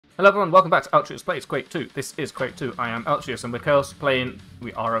Hello everyone, welcome back to Altreus Plays Quake 2. This is Quake 2. I am Altreus and we're playing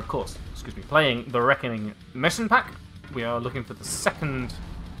the Reckoning Mission Pack. We are looking for the second,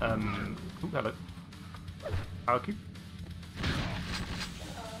 hello. Power cube.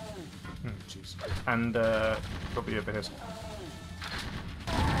 Jeez. And, probably over here. So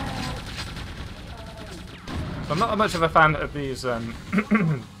I'm not much of a fan of these,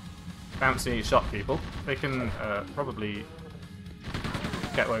 bouncy shot people. They can, probably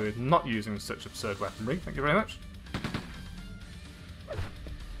get away with not using such absurd weaponry. Thank you very much.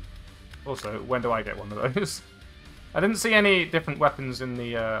 Also, when do I get one of those? I didn't see any different weapons in the,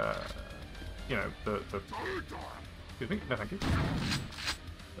 you know, the... Excuse me? No, thank you.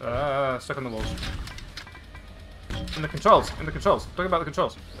 Stuck on the walls. In the controls! In the controls! Talking about the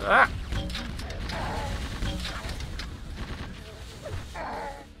controls. Ah!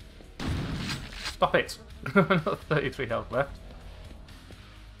 Stop it! Another 33 health left.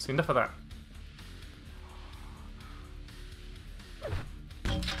 That's enough of that.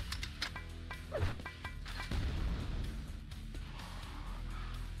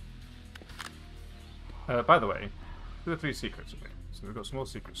 By the way, 2 or 3 secrets. Okay. So we've got some more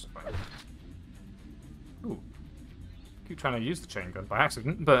secrets to find. Ooh. I keep trying to use the chain gun by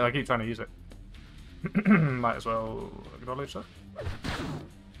accident, but I keep trying to use it. Might as well acknowledge that.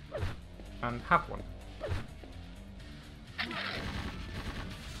 And have one.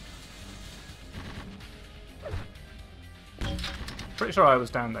 Pretty sure I was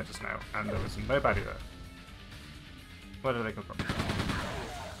down there just now, and there was nobody there. Where did they come from?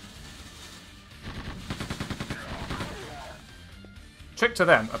 Trick to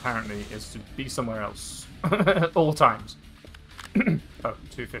them, apparently, is to be somewhere else. At all times. Oh,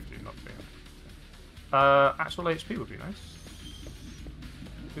 250, not 300. Actual HP would be nice.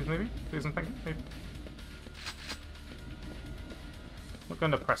 Please, maybe? Please and thank you, maybe? I'm not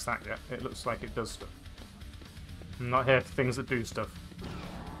going to press that yet. It looks like it does stuff. I'm not here for things that do stuff.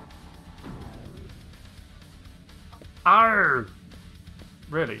 Arr!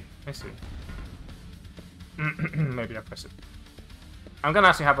 Really? I see. Maybe I press it. I'm going to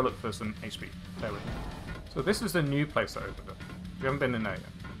actually have a look for some HP. Bear with me. So this is the new place that opened up. We haven't been in there yet.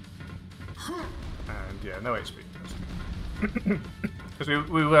 And yeah, no HP. Because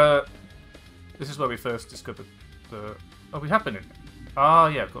we were... This is where we first discovered the... Oh, we have been in there. Ah,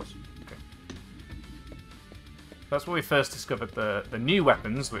 yeah, of course. Okay. That's where we first discovered the new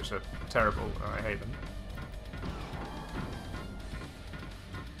weapons, which are terrible. I hate them.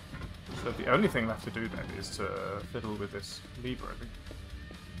 So the only thing left to do then is to fiddle with this lever, I think.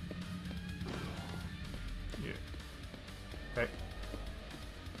 Yeah. Okay.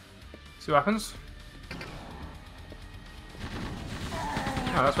 See what happens?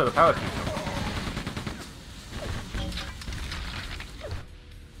 Oh, that's where the power cube comes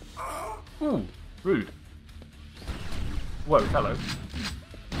from. Ooh, rude. Whoa, hello.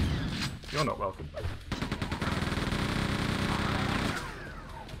 You're not welcome.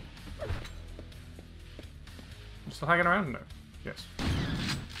 Still hanging around? No. Yes.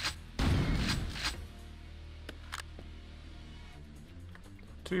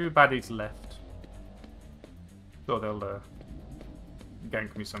 Two baddies left. Sure, they'll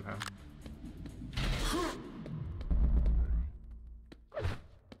gank me somehow.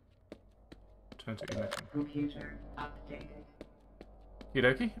 Turn to ignition. Computer updated.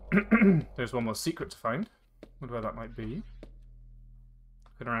 Okie. There's one more secret to find. Wonder where that might be.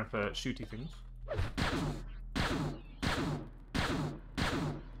 Looking around for shooty things.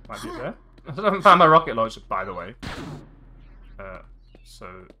 Might be there. I haven't found my rocket launcher, by the way. So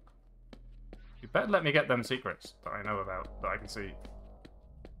you better let me get them secrets that I know about, that I can see.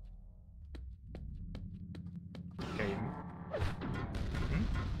 Game.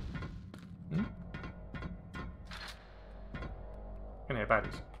 Can hear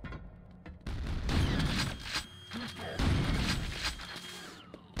baddies.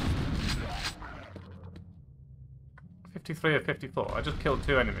 .53 of 54. I just killed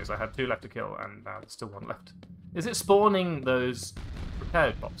 2 enemies. I had 2 left to kill, and now there's still 1 left. Is it spawning those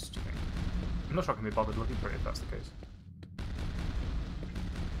repaired bots, do you think? I'm not sure I can be bothered looking for it if that's the case.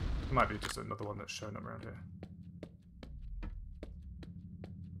 It might be just another one that's shown up around here.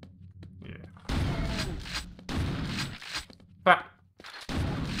 Yeah. But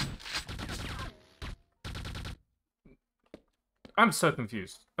I'm so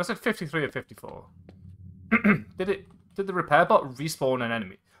confused. I said 53 of 54. Did the repair bot respawn an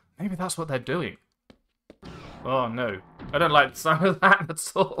enemy? Maybe that's what they're doing. Oh no. I don't like the sound of that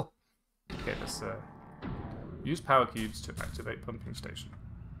at all. Okay, let's use power cubes to activate pumping station.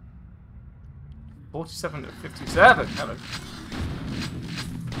 47 to 57. Hello.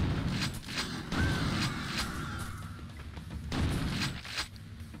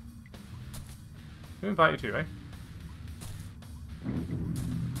 Who invited you, eh?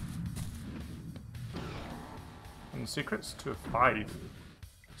 And secrets? 2 of 5.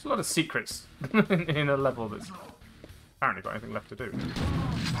 There's a lot of secrets in a level that's apparently got anything left to do.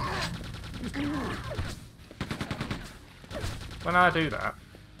 When I do that,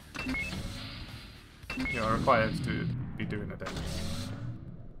 you're required to be doing a demo.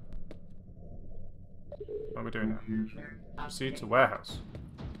 What are we doing now? Proceed to warehouse.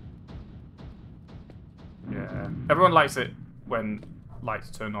 Yeah. Everyone likes it when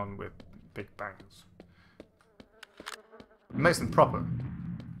lights turn on with big bangs. It makes them proper.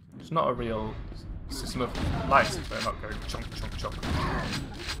 It's not a real system of lights if they're not going chunk, chunk, chunk.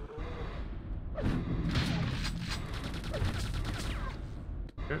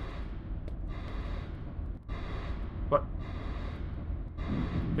 Good. What?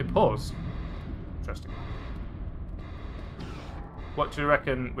 It paused. Interesting. What do you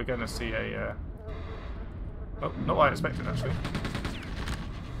reckon we're going to see a... Oh, not what I expected, actually.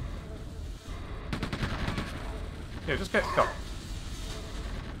 Yeah, just get got.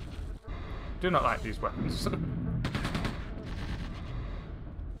 Do not like these weapons.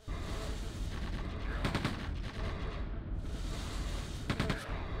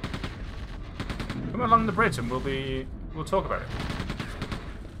 Come along the bridge and we'll talk about it.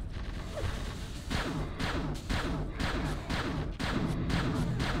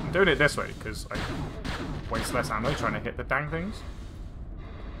 I'm doing it this way because I waste less ammo trying to hit the dang things.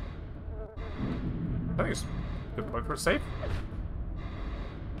 I think it's a good point for a save.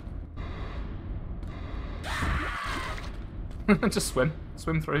 Just swim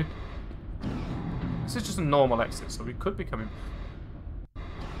through. This is just a normal exit, so we could be coming.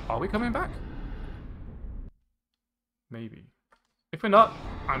 Are we coming back? Maybe. If we're not,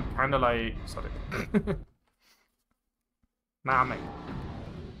 I'm kind of like sorry. Nah, mate.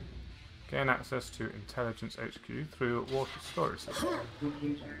 Gain access to Intelligence HQ through water storage system.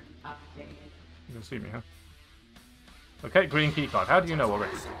 Computer updated. You can see me, huh? Okay, green keycard. How do you know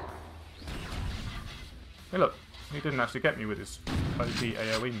already? Hey, look. He didn't actually get me with his OD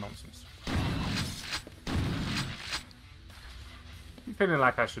AoE nonsense. I'm feeling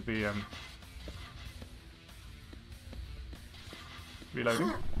like I should be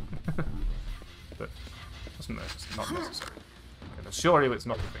reloading. But it's not necessary. I can assure you it's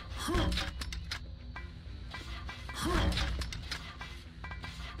not a thing.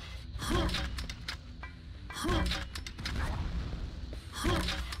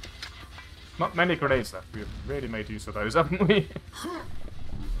 Not many grenades left. We've really made use of those, haven't we?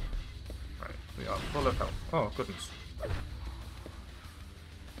 Right, we are full of health. Oh, goodness.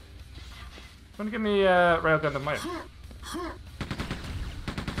 Want to give me a railgun of my own?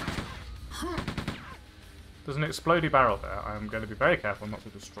 There's an explodey barrel there. I'm going to be very careful not to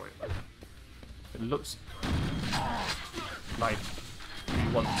destroy it. It looks like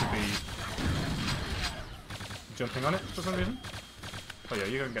we want to be jumping on it for some reason. Oh yeah,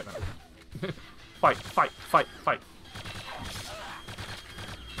 you're going to get that. Fight, fight, fight, fight.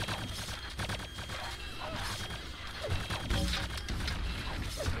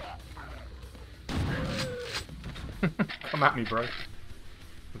 Come at me, bro.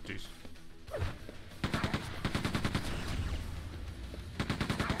 Oh, jeez.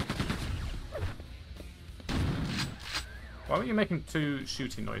 Why were you making 2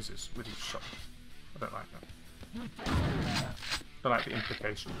 shooty noises with each shot? I don't like that. I don't like the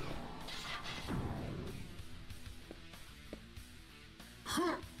implication.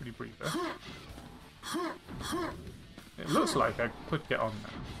 Pretty breathe there. It looks like I could get on now,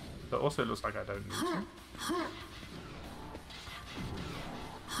 but also it looks like I don't need to.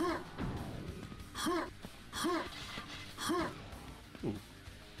 Ooh.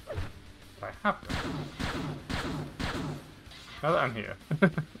 I have done. Now that I'm here,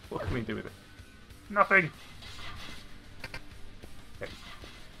 what can we do with it? Nothing! Okay.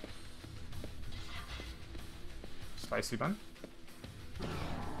 Spicy bun.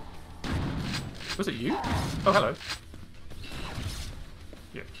 Was it you? Oh, hello.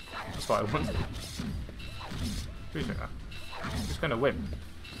 Yeah, that's what I wanted. Appreciate that. I'm just gonna win.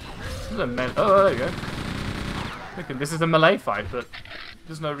 This is a oh, there you go. Thinking this is a melee fight, but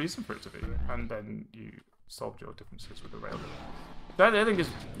there's no reason for it to be. And then you solved your differences with the railgun. That I think is,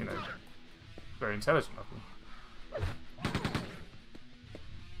 you know, very intelligent of them.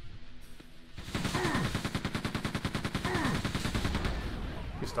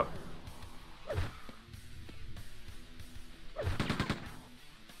 You stop.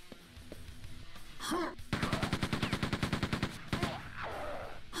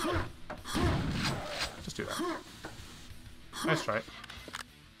 Just do that. Nice try.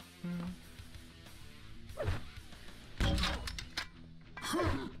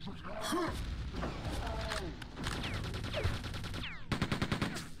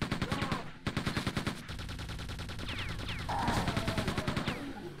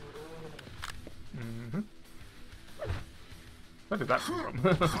 Where did that come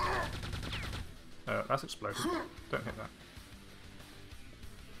from? That's exploded. Don't hit that.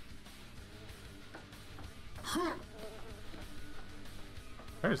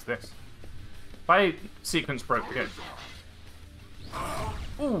 Where is this? If I sequence broke again.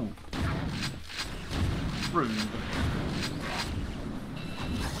 Ooh! Rude.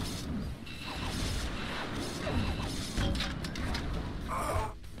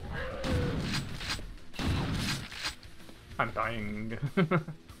 I'm dying.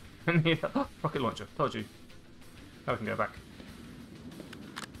 I need a rocket launcher. Told you. Now we can go back.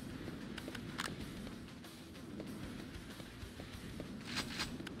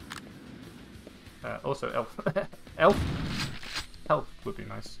 Also, elf. Elf? Health would be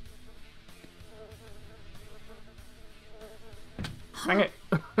nice. Hang it!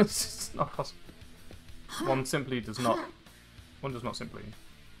 It's not possible. One simply does not. One does not simply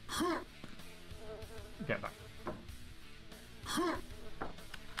get that.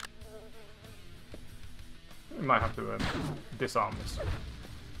 We might have to disarm this.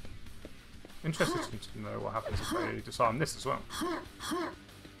 Interested to know what happens if they disarm this as well.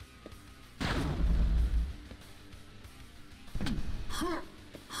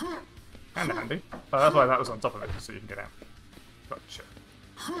 Kinda handy. Oh, that's why that was on top of it, so you can get out. Gotcha.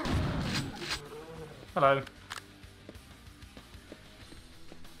 Hello.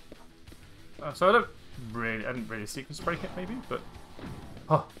 So I didn't really sequence break it maybe, but...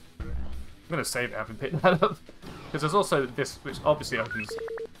 Oh. I'm gonna save it having picked that up. Because there's also this, which obviously opens...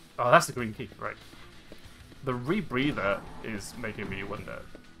 Oh, that's the green key, right. The rebreather is making me wonder.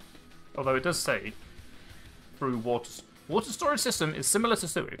 Although it does say, through water storage system is similar to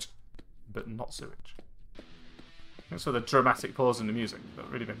sewage, but not sewage. Thanks for the dramatic pause in the music. That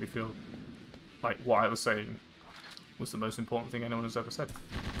really made me feel like what I was saying was the most important thing anyone has ever said.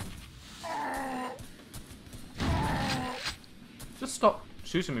 Just stop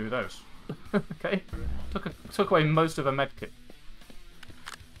shooting me with those. Okay? Took away most of a medkit.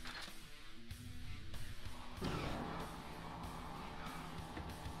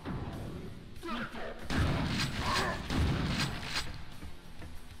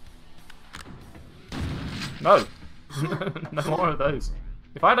 No! No more of those.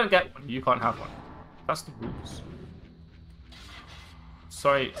 If I don't get one, you can't have one. That's the rules.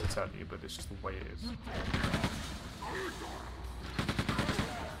 Sorry to tell you, but it's just the way it is.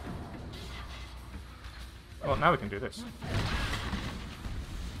 Well, now we can do this.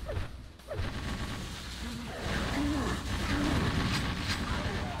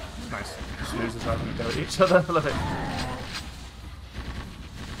 Nice. Snoozers are going to go at each other. Love it.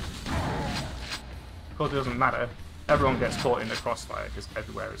 Of course, it doesn't matter. Everyone gets caught in the crossfire because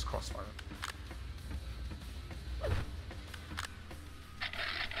everywhere is crossfire.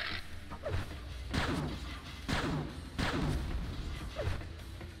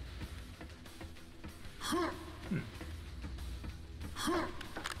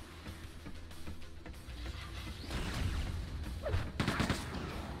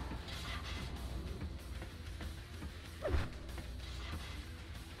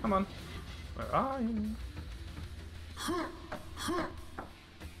 Come on. Where are you?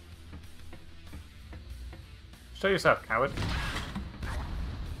 Show yourself, coward.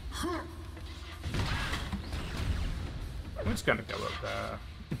 I'm just going to go up there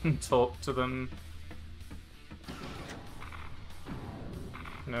and talk to them.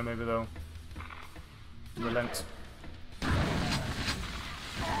 You know, maybe they'll relent.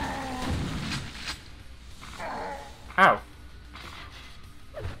 Ow!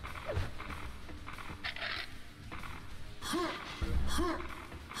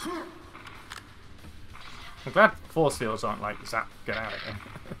 I'm glad force fields aren't like zap, get out of here.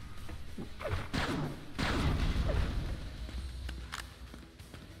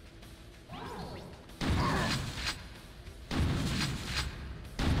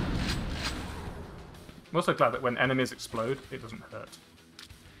 I'm also glad that when enemies explode, it doesn't hurt.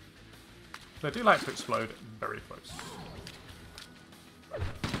 They do like to explode very close.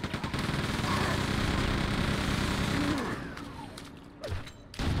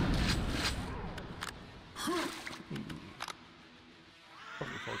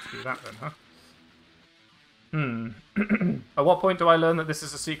 Probably afford to do that then, huh? At what point do I learn that this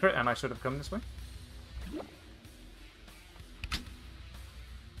is a secret and I should have come this way?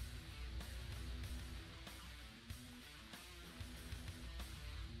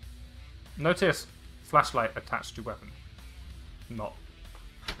 Notice flashlight attached to weapon, not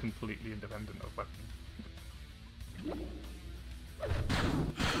completely independent of weapon.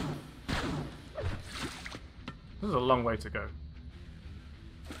 This is a long way to go.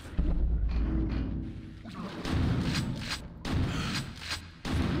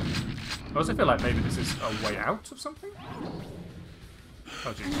 I also feel like maybe this is a way out of something?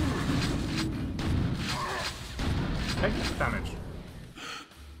 Oh, jeez. Take damage.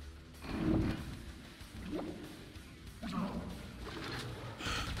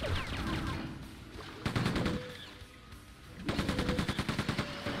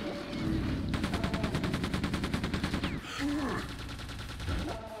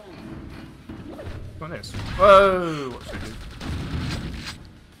 What is this? Whoa! What should I do?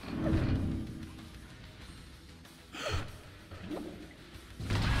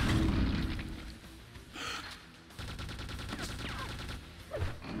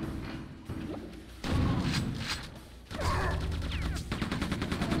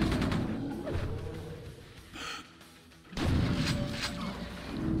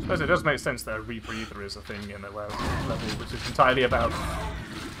 I suppose it does make sense that a rebreather is a thing in a level which is entirely about...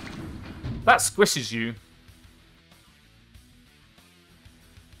 That squishes you.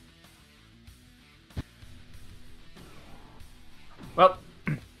 Well,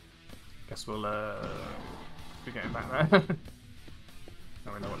 guess we'll be getting back there.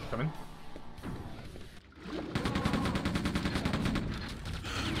 Now we know what's coming.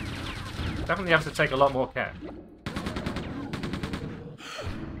 Definitely have to take a lot more care.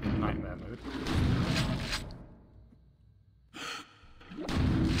 Nightmare mode.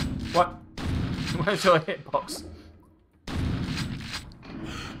 What? Where's your hitbox?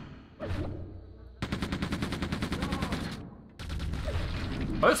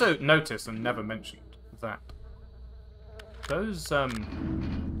 I also noticed and never mentioned that those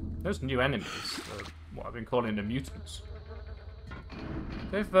new enemies, what I've been calling the mutants,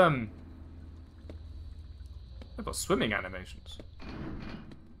 they've got swimming animations.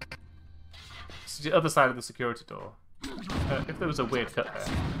 It's the other side of the security door. If there was a weird cut there,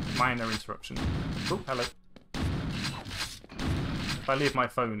 minor interruption. Oh, hello. If I leave my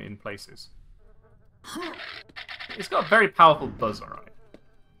phone in places. It's got a very powerful buzz, alright.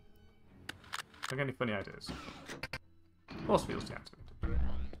 Have any funny ideas? Force fields deactivated.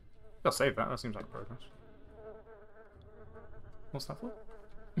 I'll save that, that seems like progress. What's that for?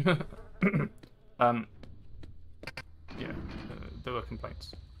 Yeah, there were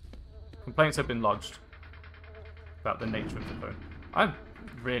complaints. Complaints have been lodged about the nature of the phone. I'm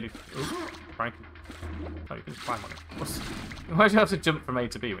really... Ooh, Frankie. Oh, you can just climb on it. Why do you have to jump from A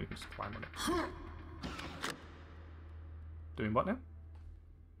to B when you can just climb on it? Doing what now?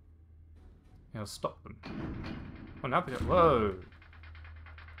 Yeah, I'll stop them. Oh, now they go... Whoa!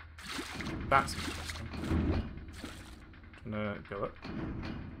 That's interesting. Trying to go up.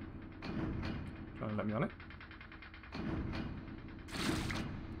 Trying to let me on it.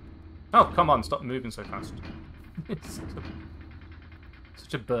 Oh, come on, stop moving so fast. It's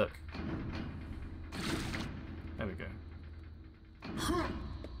such a burk. There we go.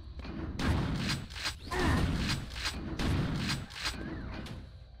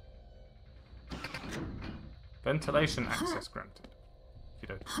 Ventilation access granted. If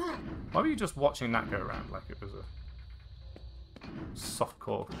you don't. Why were you just watching that go around like it was a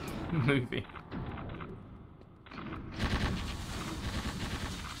softcore movie?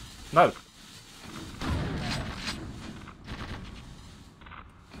 No.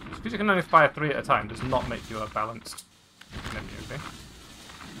 Just because you can only fire 3 at a time does not make you a balanced enemy, okay?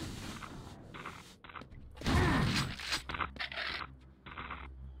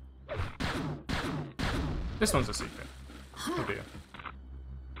 This one's a secret. Oh dear.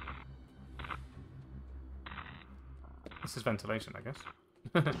 This is ventilation, I guess.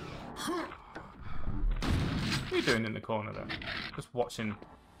 What are you doing in the corner there? Just watching.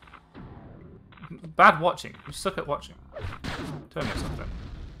 Bad watching. You suck at watching. Turn this off then.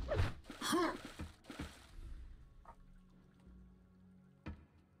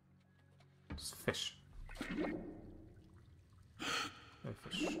 It's fish. No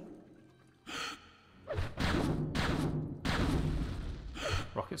fish.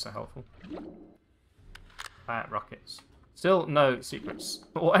 Rockets are helpful. Rockets. Still no secrets.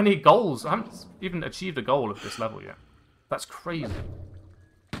 Or any goals. I haven't even achieved a goal of this level yet. That's crazy.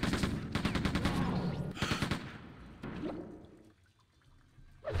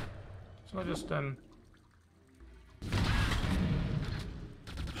 So I just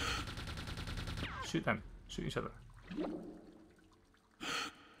shoot them. Shoot each other.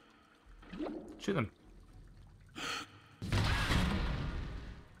 Shoot them.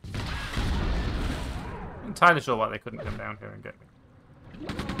 I'm entirely sure why they couldn't come down here and get me.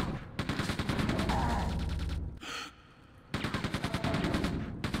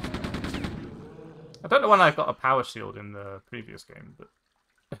 I don't know when I got a power shield in the previous game, but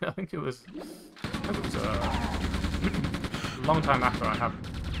I think it was a long time after I had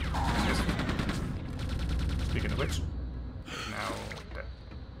this Speaking of which, he's now dead.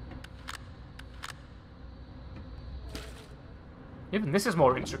 Even this is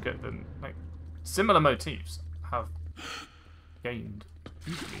more intricate than, like, similar motifs have gained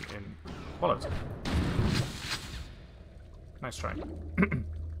hugely in quality. Nice try.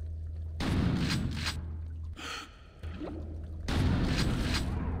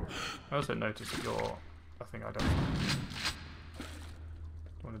 I also noticed that you're a thing I don't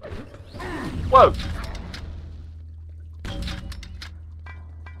want to do. Whoa!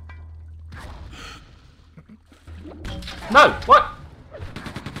 No! What?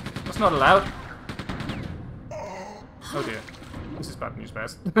 That's not allowed. Oh dear. This is bad news,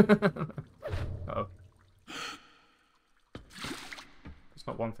 bears. Uh-oh. It's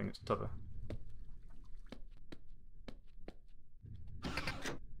not one thing, it's t'other.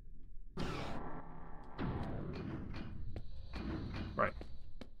 Right.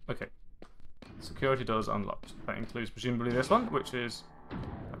 Okay. Security doors unlocked. That includes presumably this one, which is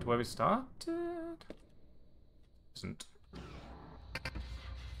back to where we started. Isn't.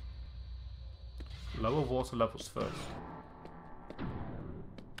 Lower water levels first.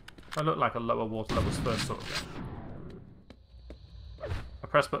 I look like a lower water levels first sort of guy. I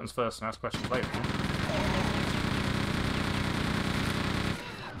press buttons first and ask questions later.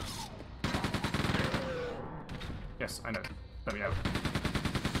 Yes, I know. Let me out.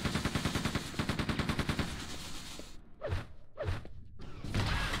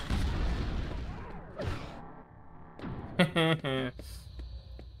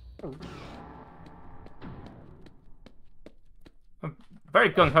 I'm very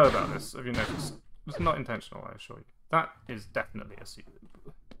gung-ho about this, have you noticed? It's not intentional, I assure you. That is definitely a secret.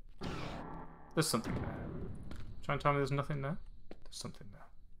 There's something there. Try and tell me there's nothing there? There's something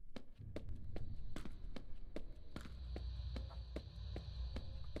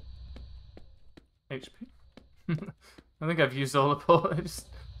there. HP? I think I've used all the port. I just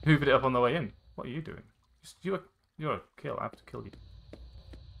hoovered it up on the way in. What are you doing? You're a kill. I have to kill you.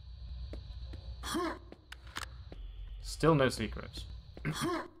 Still no secrets.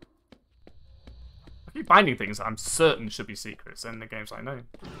 I keep finding things that I'm certain should be secrets, and the game's like,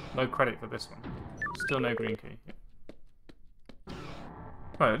 no credit for this one. Still no green key.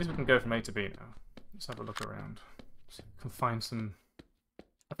 Right, at least we can go from A to B now. Let's have a look around. See if we can find some.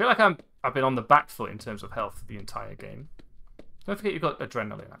 I feel like I've been on the back foot in terms of health the entire game. Don't forget you've got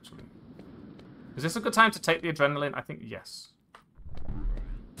adrenaline, actually. Is this a good time to take the adrenaline? I think yes.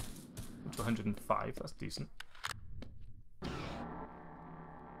 Up to 105, that's decent.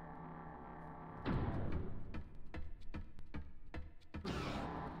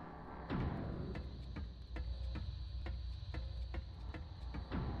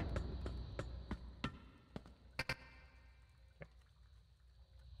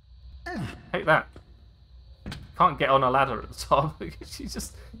 Take that. Can't get on a ladder at the top. She's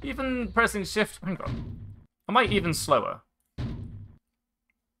just even pressing shift. Hang on. Am I even slower?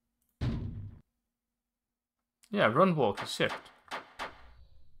 Yeah, run, walk, is shift.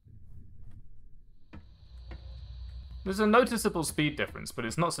 There's a noticeable speed difference, but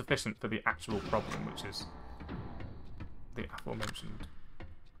it's not sufficient for the actual problem, which is the aforementioned.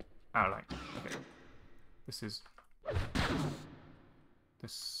 Oh, like, okay. This is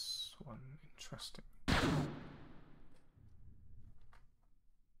this one interesting.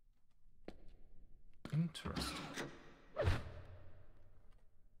 Interesting.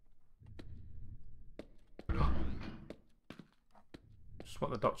 Just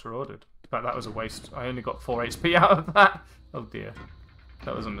what the doctor ordered. In fact, that was a waste. I only got 4 HP out of that. Oh dear.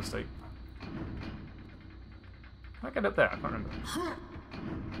 That was a mistake. Can I get up there? I can't remember.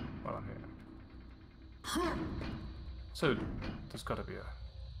 Well, I'm here. So, there's got to be a...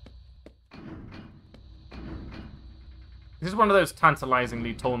 This is one of those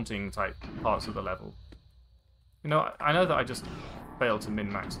tantalizingly taunting type parts of the level. You know, I know that I just failed to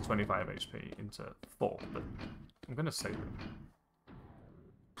min-max 25 HP into 4, but I'm going to save it.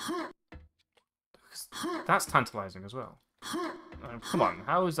 That's tantalizing as well. Come on,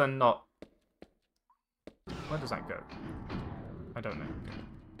 how is there not... Where does that go? I don't know.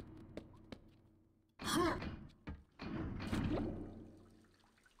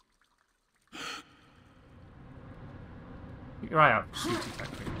 Keep your eye out for shooty type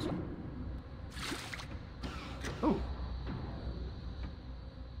things. Ooh.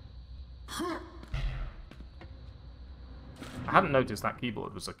 I hadn't noticed that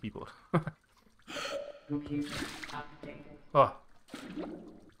keyboard was a keyboard. Oh.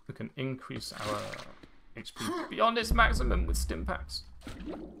 We can increase our HP beyond its maximum with stim packs.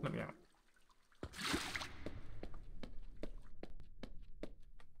 Let me out.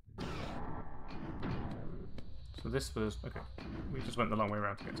 So this was... Okay. We just went the long way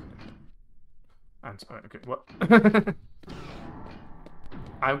around to get to it. And... Oh, okay, what?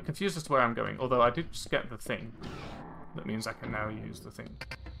 I'm confused as to where I'm going, although I did just get the thing. That means I can now use the thing.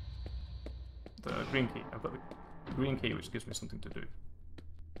 The green key. I've got the green key, which gives me something to do.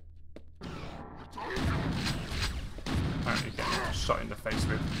 Apparently getting shot in the face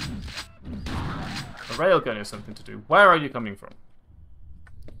with a railgun is something to do. Where are you coming from?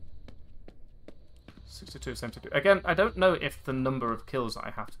 62, 72. Again, I don't know if the number of kills that I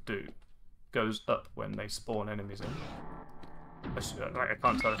have to do goes up when they spawn enemies in. Like, I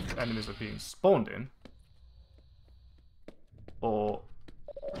can't tell if enemies are being spawned in, or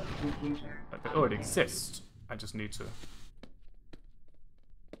like, they already exist. I just need to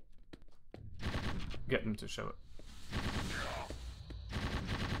get them to show it.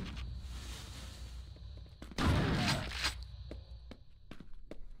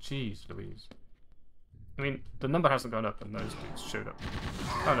 Jeez Louise. I mean, the number hasn't gone up and those dudes showed up.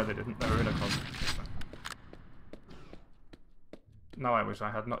 Oh no, they didn't. They were in a closet. Now I wish I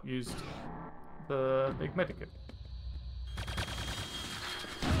had not used the big medikit.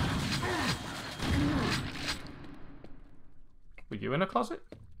 Were you in a closet?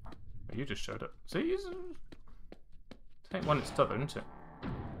 Or you just showed up? See? It ain't one, it's t'other, isn't it?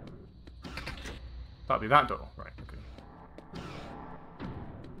 That'll be that door. Right, okay.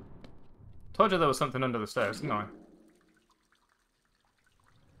 Told you there was something under the stairs, didn't I?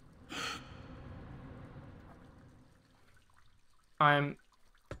 I'm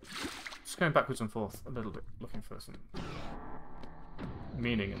just going backwards and forth a little bit, looking for some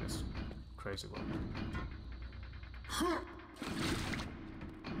meaning in this crazy world.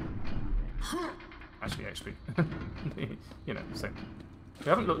 Actually, HP. You know, same. We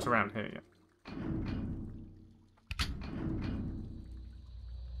haven't looked around here yet.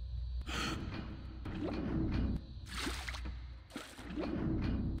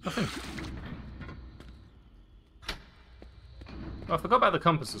 Nothing. Oh, I forgot about the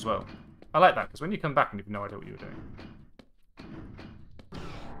compass as well. I like that, because when you come back and you've no idea what you were doing.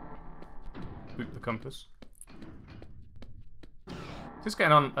 Boot the compass. Just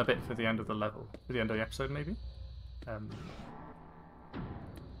getting on a bit for the end of the level. For the end of the episode, maybe?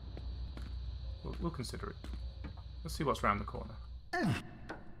 We'll consider it. Let's see what's around the corner.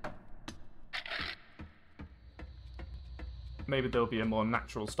 Maybe there'll be a more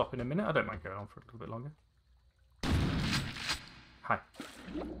natural stop in a minute. I don't mind going on for a little bit longer. Hi.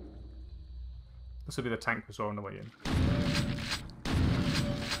 This will be the tank we saw on the way in.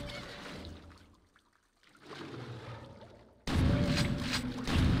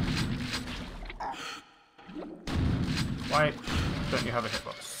 Why don't you have a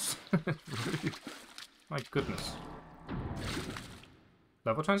hitbox? My goodness.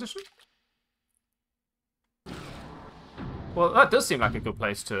 Level transition? Well, that does seem like a good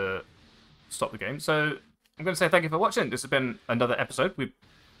place to stop the game. So I'm going to say thank you for watching. This has been another episode.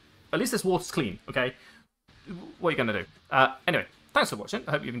 At least this water's clean, okay? What are you going to do? Anyway, thanks for watching.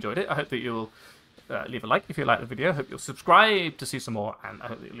 I hope you've enjoyed it. I hope that you'll leave a like if you like the video. I hope you'll subscribe to see some more. And I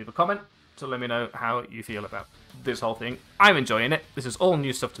hope that you'll leave a comment to let me know how you feel about this whole thing. I'm enjoying it. This is all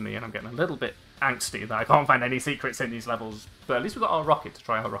new stuff to me, and I'm getting a little bit angsty that I can't find any secrets in these levels. But at least we've got our rocket to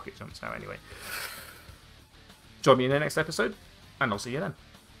try our rocket jumps now anyway. Join me in the next episode, and I'll see you then.